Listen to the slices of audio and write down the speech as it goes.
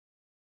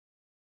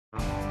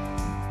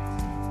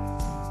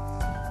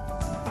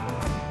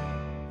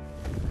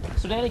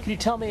So Danny, can you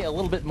tell me a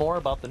little bit more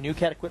about the new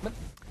CAT equipment?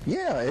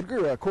 Yeah,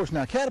 Edgar, of course,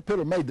 now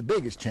Caterpillar made the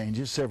biggest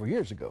changes several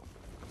years ago.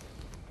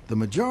 The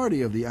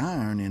majority of the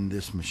iron in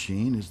this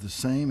machine is the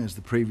same as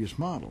the previous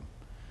model.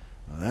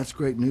 That's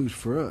great news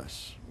for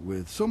us.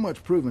 With so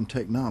much proven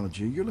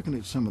technology, you're looking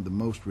at some of the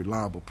most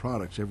reliable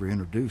products ever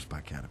introduced by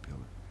Caterpillar.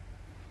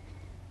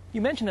 You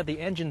mentioned that the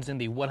engines in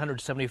the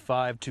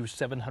 175 to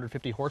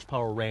 750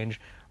 horsepower range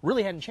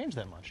really hadn't changed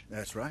that much.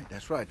 That's right,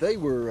 that's right. They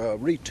were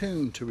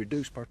retuned to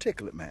reduce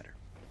particulate matter.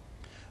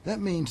 That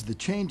means the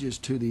changes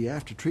to the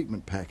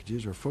after-treatment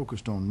packages are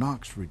focused on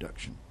NOx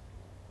reduction.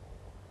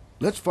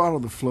 Let's follow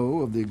the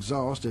flow of the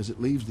exhaust as it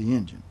leaves the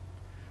engine.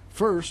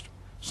 First,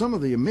 some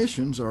of the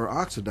emissions are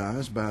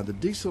oxidized by the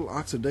diesel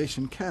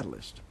oxidation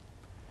catalyst.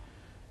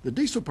 The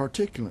diesel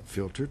particulate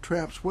filter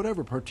traps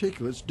whatever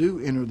particulates do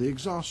enter the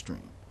exhaust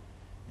stream.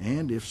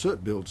 And if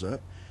soot builds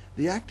up,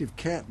 the active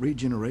CAT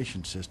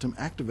regeneration system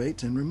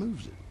activates and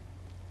removes it.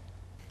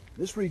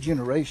 This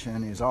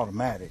regeneration is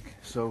automatic,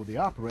 so the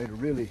operator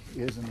really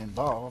isn't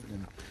involved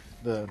and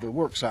the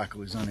work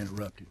cycle is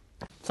uninterrupted.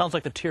 Sounds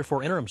like the Tier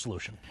 4 interim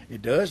solution.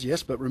 It does,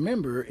 yes, but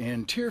remember,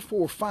 in Tier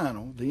 4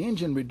 final, the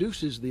engine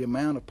reduces the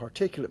amount of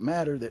particulate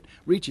matter that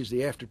reaches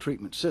the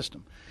after-treatment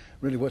system.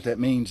 Really what that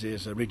means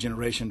is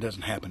regeneration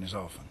doesn't happen as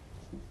often.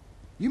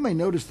 You may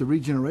notice the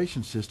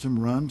regeneration system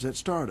runs at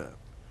startup,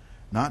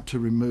 not to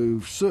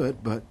remove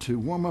soot, but to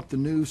warm up the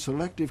new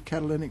selective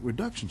catalytic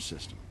reduction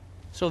system.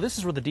 So this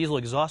is where the diesel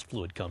exhaust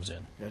fluid comes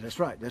in. Yeah, that's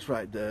right, that's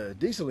right. The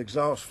diesel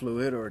exhaust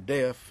fluid, or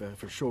DEF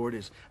for short,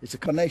 it's a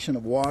combination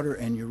of water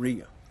and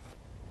urea.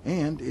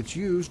 And it's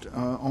used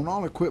on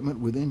all equipment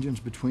with engines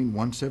between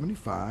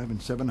 175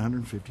 and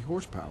 750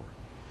 horsepower.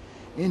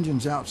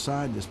 Engines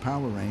outside this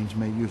power range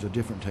may use a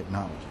different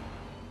technology.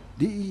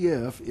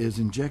 DEF is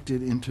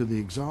injected into the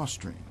exhaust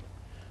stream.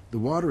 The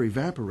water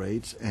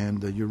evaporates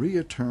and the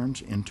urea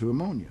turns into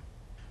ammonia.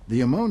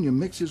 The ammonia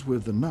mixes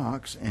with the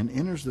NOx and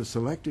enters the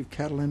selective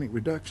catalytic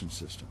reduction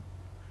system.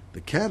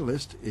 The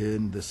catalyst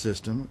in the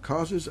system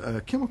causes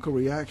a chemical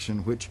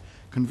reaction which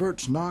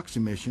converts NOx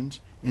emissions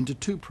into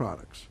two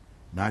products: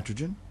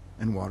 nitrogen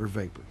and water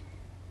vapor.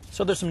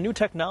 So there's some new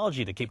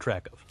technology to keep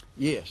track of.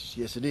 Yes,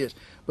 yes it is.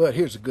 But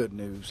here's the good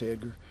news,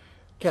 Edgar.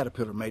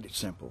 Caterpillar made it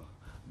simple.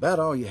 About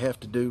all you have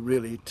to do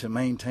really to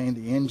maintain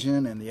the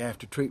engine and the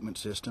after-treatment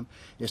system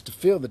is to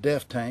fill the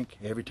DEF tank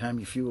every time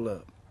you fuel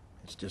up.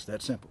 It's just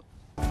that simple.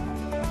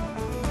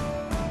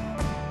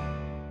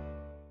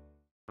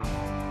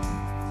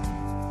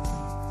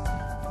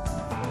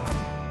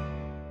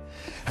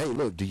 Hey,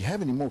 look, do you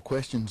have any more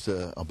questions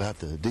about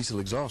the diesel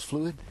exhaust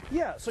fluid?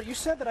 Yeah, so you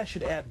said that I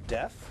should add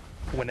DEF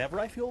whenever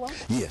I fuel up?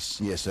 Yes,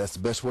 that's the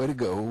best way to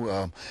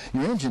go.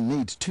 Your engine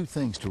needs two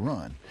things to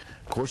run.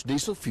 Of course,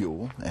 diesel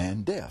fuel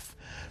and DEF.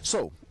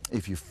 So,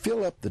 if you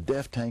fill up the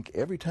DEF tank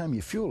every time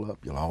you fuel up,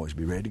 you'll always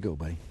be ready to go,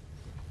 buddy.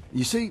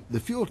 You see, the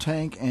fuel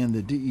tank and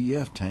the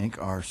DEF tank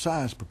are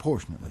size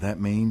proportionate. That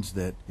means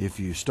that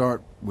if you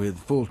start with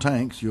full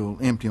tanks, you'll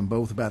empty them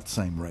both about the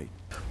same rate.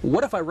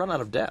 What if I run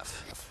out of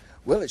DEF?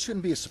 Well, it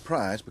shouldn't be a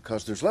surprise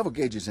because there's level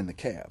gauges in the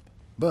cab.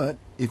 But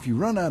if you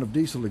run out of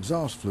diesel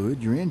exhaust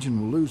fluid, your engine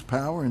will lose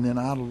power and then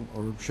idle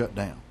or shut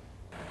down.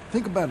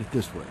 Think about it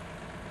this way.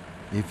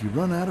 If you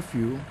run out of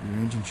fuel, your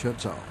engine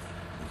shuts off.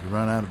 If you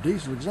run out of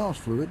diesel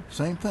exhaust fluid,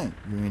 same thing,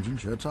 your engine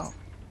shuts off.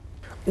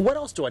 What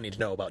else do I need to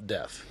know about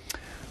DEF?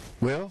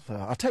 Well,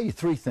 I'll tell you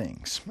three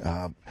things.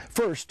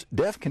 First,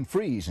 DEF can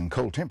freeze in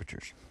cold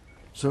temperatures.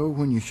 So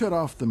when you shut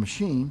off the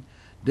machine,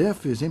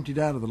 DEF is emptied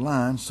out of the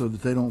line so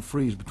that they don't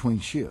freeze between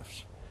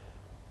shifts.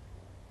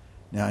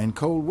 Now, in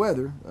cold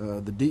weather,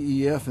 the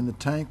DEF in the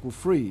tank will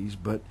freeze,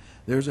 but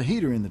there's a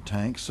heater in the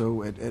tank,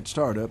 so at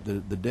startup, the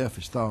DEF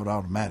is thawed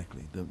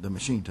automatically. The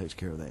machine takes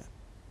care of that.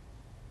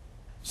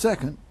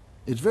 Second,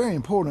 it's very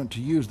important to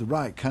use the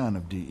right kind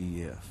of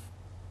DEF.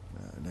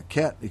 The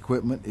CAT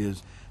equipment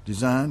is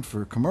designed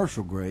for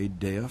commercial grade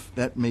DEF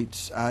that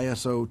meets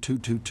ISO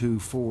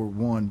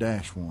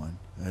 22241-1,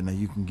 and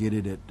you can get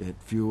it at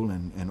fuel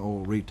and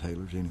oil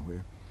retailers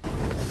anywhere.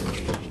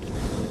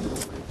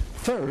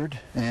 Third,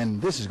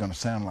 and this is going to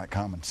sound like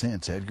common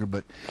sense, Edgar,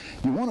 but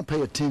you want to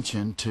pay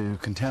attention to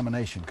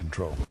contamination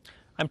control.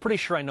 I'm pretty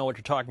sure I know what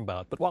you're talking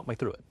about, but walk me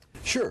through it.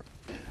 Sure.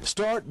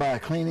 Start by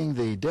cleaning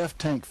the DEF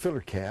tank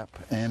filler cap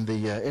and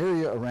the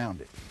area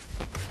around it.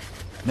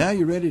 Now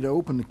you're ready to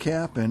open the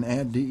cap and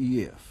add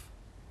DEF.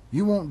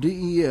 You want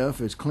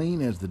DEF as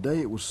clean as the day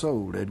it was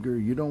sold, Edgar.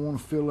 You don't want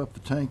to fill up the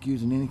tank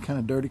using any kind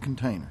of dirty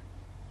container.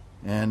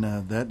 And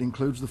that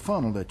includes the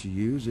funnel that you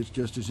use. It's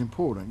just as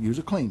important. Use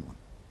a clean one.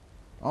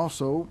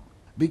 Also,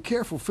 be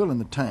careful filling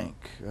the tank.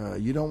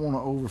 You don't want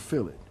to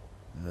overfill it.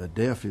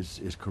 DEF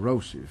is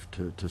corrosive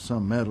to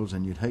some metals,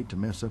 and you'd hate to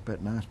mess up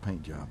that nice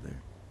paint job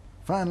there.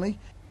 Finally,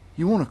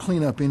 you want to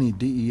clean up any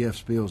DEF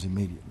spills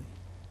immediately.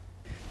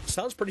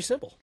 Sounds pretty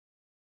simple.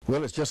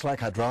 Well, it's just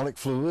like hydraulic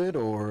fluid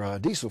or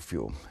diesel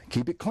fuel.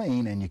 Keep it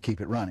clean and you keep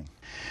it running.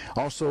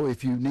 Also,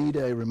 if you need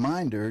a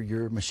reminder,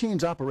 your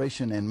machine's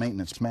operation and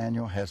maintenance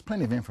manual has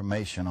plenty of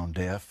information on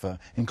DEF,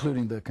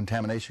 including the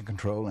contamination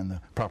control and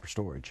the proper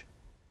storage.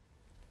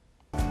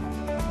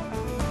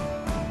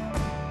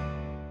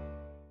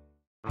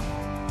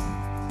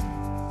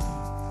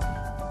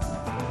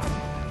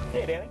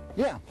 Danny?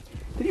 Yeah.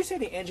 Did you say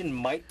the engine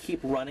might keep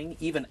running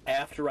even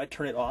after I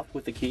turn it off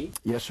with the key?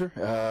 Yes, sir.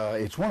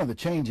 It's one of the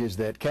changes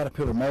that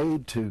Caterpillar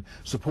made to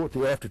support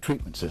the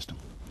after-treatment system.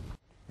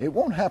 It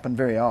won't happen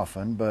very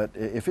often, but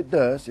if it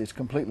does, it's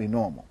completely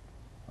normal.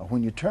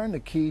 When you turn the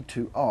key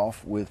to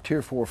off with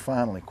Tier 4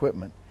 final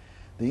equipment,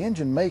 the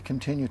engine may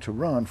continue to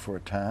run for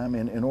a time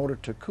in order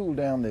to cool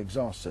down the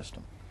exhaust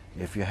system.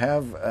 If you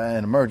have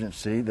an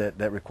emergency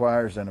that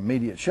requires an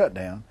immediate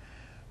shutdown,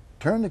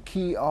 turn the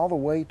key all the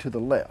way to the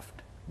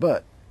left,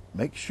 but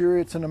make sure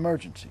it's an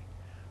emergency.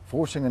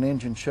 Forcing an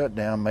engine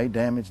shutdown may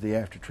damage the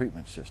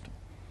after-treatment system.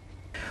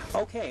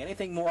 Okay,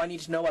 anything more I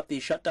need to know about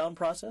the shutdown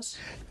process?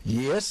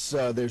 Yes,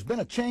 there's been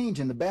a change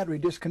in the battery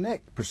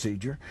disconnect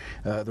procedure.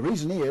 The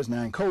reason is,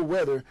 now in cold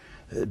weather,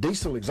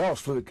 diesel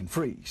exhaust fluid can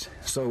freeze.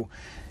 So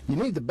you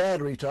need the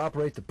battery to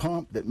operate the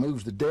pump that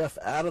moves the DEF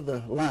out of the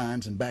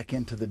lines and back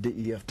into the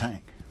DEF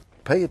tank.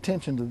 Pay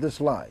attention to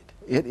this light.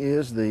 It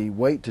is the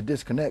wait to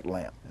disconnect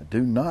lamp.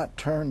 Do not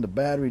turn the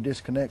battery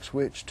disconnect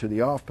switch to the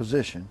off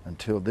position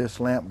until this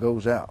lamp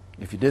goes out.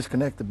 If you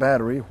disconnect the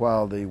battery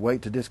while the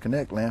wait to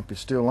disconnect lamp is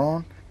still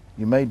on,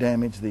 you may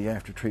damage the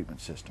after treatment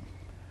system.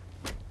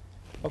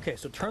 Okay,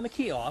 so turn the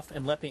key off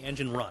and let the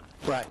engine run.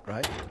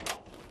 Right.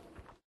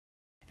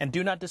 And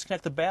do not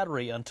disconnect the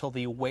battery until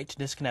the wait to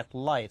disconnect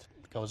light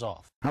goes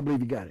off. I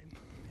believe you got it.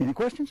 Any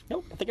questions?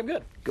 Nope, I think I'm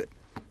good. Good.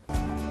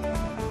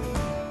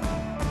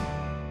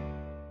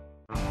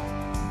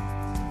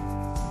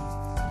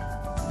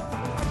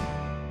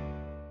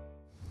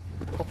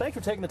 Well, thanks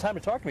for taking the time to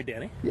talk to me,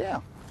 Danny.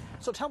 Yeah.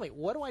 So tell me,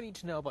 what do I need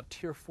to know about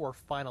Tier 4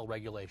 final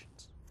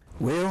regulations?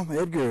 Well,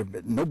 Edgar,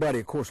 nobody,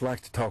 of course,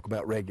 likes to talk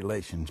about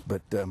regulations,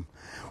 but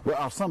well,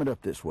 I'll sum it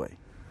up this way.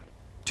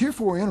 Tier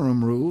 4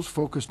 interim rules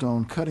focused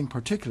on cutting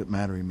particulate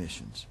matter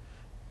emissions.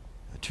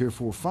 Tier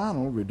 4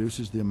 final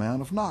reduces the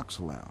amount of NOx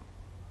allowed.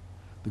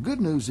 The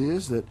good news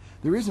is that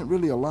there isn't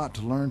really a lot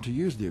to learn to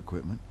use the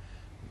equipment.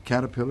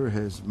 Caterpillar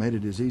has made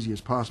it as easy as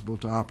possible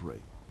to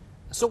operate.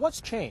 So what's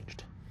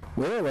changed?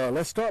 Well,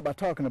 let's start by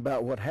talking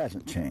about what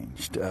hasn't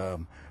changed.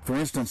 For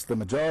instance, the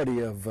majority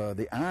of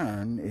the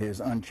iron is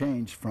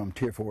unchanged from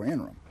Tier 4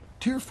 interim.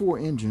 Tier 4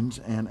 engines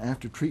and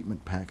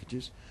after-treatment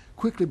packages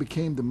quickly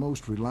became the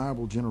most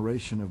reliable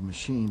generation of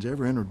machines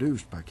ever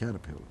introduced by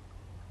Caterpillar,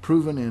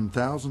 proven in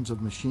thousands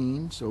of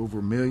machines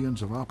over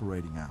millions of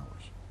operating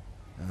hours.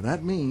 Now,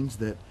 that means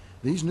that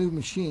these new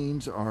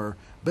machines are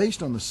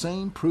based on the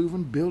same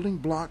proven building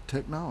block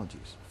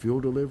technologies: fuel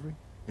delivery,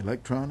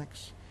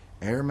 electronics,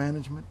 air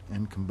management,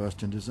 and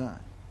combustion design,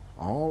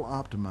 all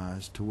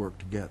optimized to work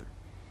together.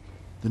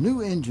 The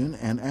new engine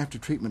and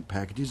after-treatment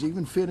packages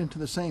even fit into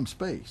the same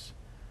space.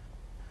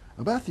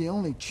 About the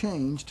only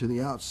change to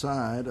the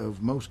outside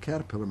of most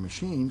Caterpillar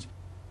machines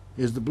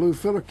is the blue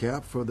filler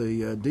cap for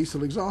the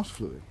diesel exhaust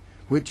fluid,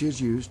 which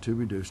is used to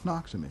reduce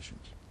NOx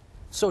emissions.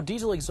 So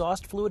diesel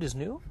exhaust fluid is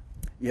new?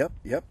 Yep.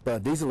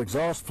 Diesel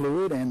exhaust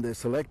fluid and the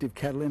selective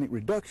catalytic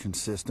reduction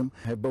system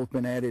have both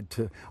been added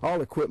to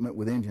all equipment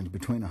with engines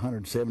between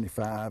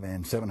 175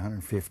 and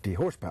 750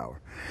 horsepower.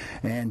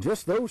 And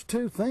just those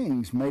two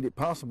things made it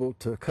possible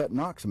to cut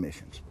NOx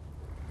emissions.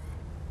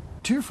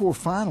 Tier 4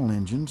 final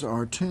engines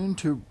are tuned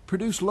to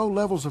produce low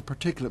levels of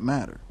particulate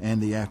matter,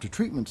 and the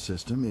after-treatment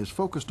system is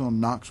focused on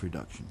NOx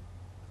reduction.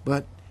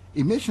 But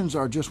emissions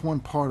are just one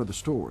part of the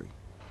story.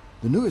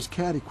 The newest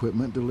CAT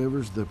equipment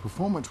delivers the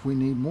performance we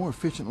need more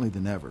efficiently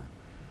than ever,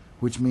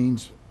 which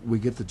means we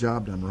get the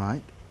job done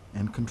right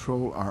and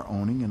control our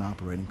owning and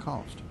operating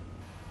cost.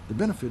 The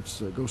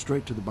benefits go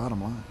straight to the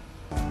bottom line.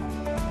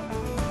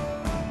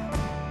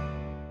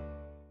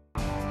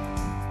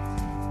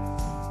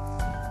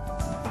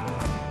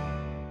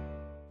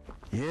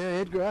 Yeah,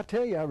 Edgar, I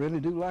tell you, I really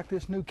do like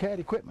this new CAT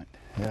equipment.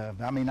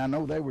 I mean, I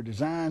know they were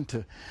designed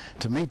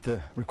to meet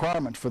the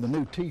requirements for the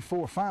new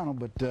T4 final,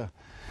 but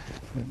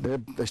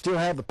they still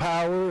have the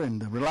power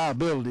and the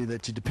reliability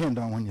that you depend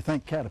on when you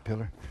think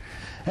Caterpillar.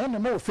 And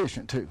they're more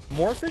efficient, too.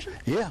 More efficient?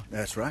 Yeah,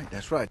 that's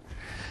right.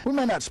 We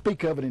may not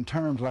speak of it in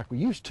terms like we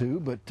used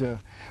to, but,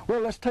 well,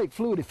 let's take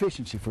fluid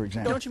efficiency, for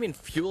example. Don't you mean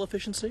fuel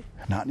efficiency?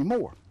 Not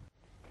anymore.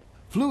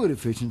 Fluid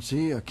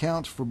efficiency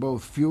accounts for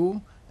both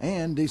fuel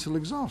and diesel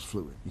exhaust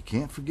fluid. You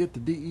can't forget the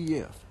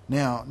DEF.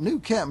 Now, new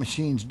CAT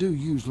machines do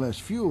use less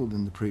fuel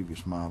than the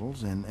previous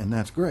models, and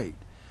that's great,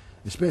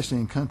 especially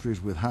in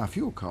countries with high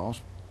fuel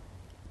costs.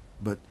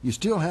 But you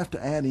still have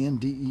to add in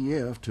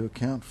DEF to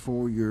account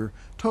for your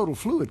total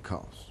fluid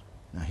costs.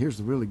 Now, here's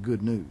the really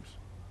good news.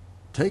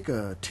 Take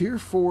a Tier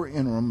 4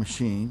 interim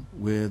machine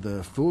with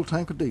a full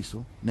tank of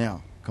diesel.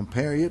 Now,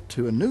 compare it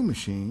to a new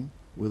machine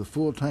with a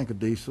full tank of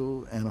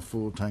diesel and a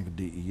full tank of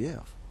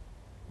DEF.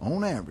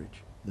 On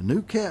average, the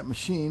new CAT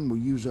machine will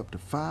use up to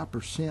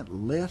 5%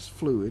 less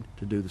fluid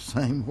to do the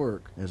same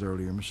work as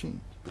earlier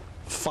machines.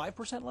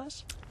 5%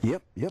 less?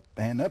 Yep,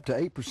 and up to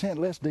 8%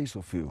 less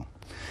diesel fuel.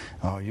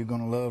 Oh, you're going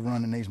to love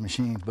running these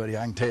machines, buddy,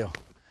 I can tell.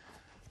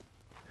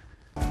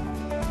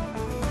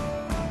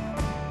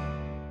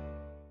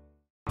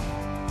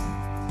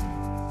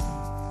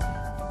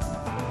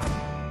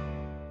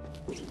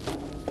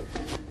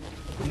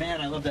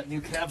 Man, I love love that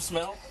new cab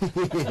smell.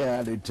 Yeah,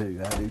 I do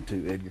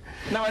too, Edgar.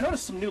 Now, I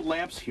noticed some new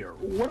lamps here.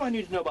 What do I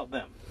need to know about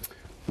them?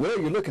 Well,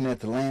 you're looking at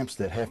the lamps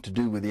that have to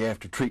do with the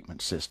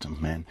after-treatment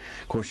system, and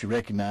of course you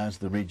recognize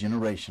the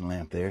regeneration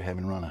lamp there,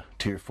 having run a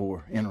Tier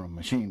 4 interim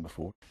machine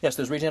before. Yes,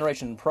 there's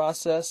regeneration in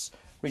process,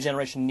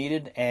 regeneration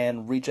needed,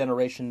 and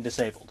regeneration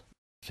disabled.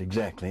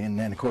 Exactly, and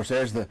then of course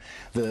there's the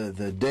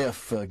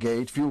DEF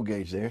gauge, fuel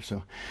gauge there,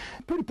 so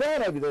pretty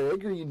proud of you there,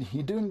 Edgar.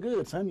 You're doing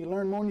good, son. You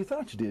learned more than you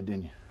thought you did,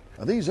 didn't you?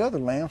 These other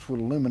lamps will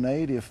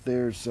illuminate if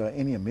there's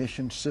any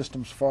emission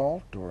systems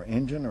fault, or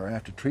engine or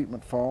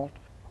after-treatment fault,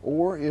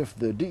 or if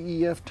the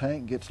DEF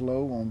tank gets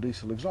low on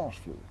diesel exhaust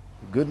fluid.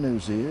 The good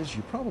news is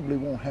you probably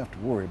won't have to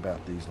worry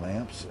about these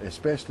lamps,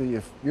 especially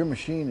if your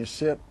machine is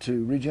set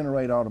to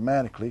regenerate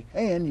automatically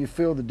and you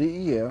fill the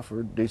DEF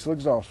or diesel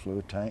exhaust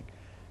fluid tank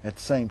at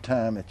the same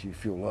time that you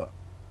fuel up.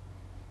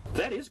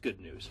 That is good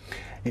news.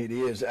 It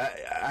is.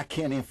 I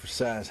can't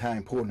emphasize how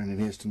important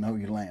it is to know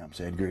your lamps,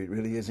 Edgar. It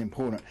really is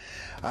important.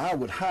 I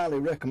would highly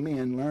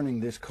recommend learning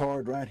this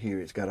card right here.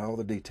 It's got all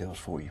the details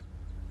for you.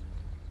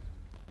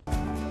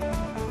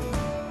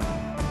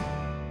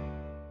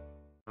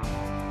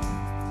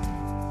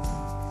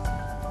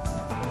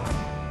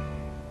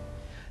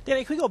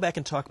 Danny, can we go back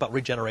and talk about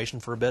regeneration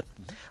for a bit?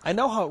 I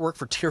know how it worked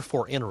for Tier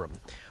 4 interim.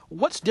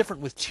 What's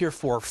different with Tier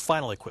 4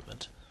 final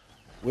equipment?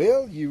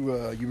 Well, you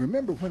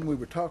remember when we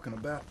were talking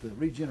about the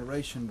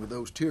regeneration with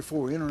those Tier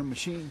 4 interim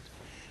machines?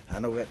 I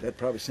know that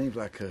probably seems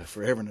like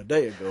forever and a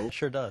day ago. It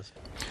sure does.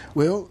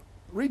 Well,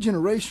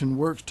 regeneration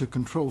works to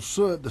control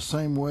soot the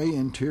same way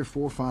in Tier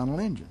 4 final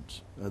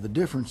engines. The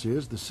difference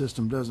is the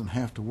system doesn't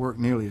have to work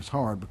nearly as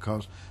hard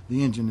because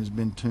the engine has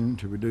been tuned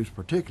to reduce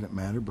particulate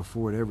matter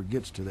before it ever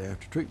gets to the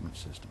after-treatment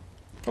system.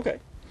 Okay.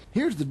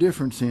 Here's the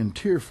difference in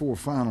Tier 4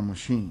 final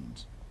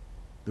machines.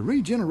 The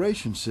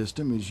regeneration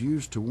system is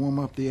used to warm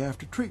up the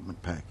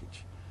after-treatment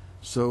package.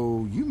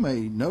 So you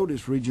may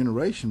notice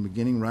regeneration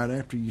beginning right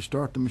after you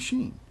start the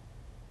machine.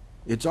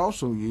 It's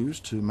also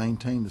used to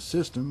maintain the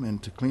system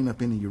and to clean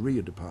up any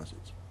urea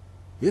deposits.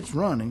 It's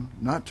running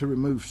not to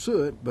remove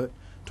soot, but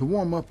to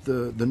warm up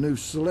the new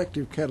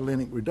selective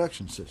catalytic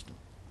reduction system.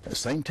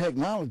 Same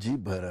technology,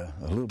 but a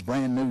little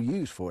brand new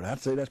use for it. I'd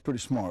say that's pretty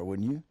smart,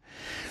 wouldn't you?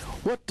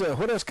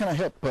 What else can I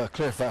help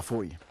clarify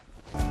for you?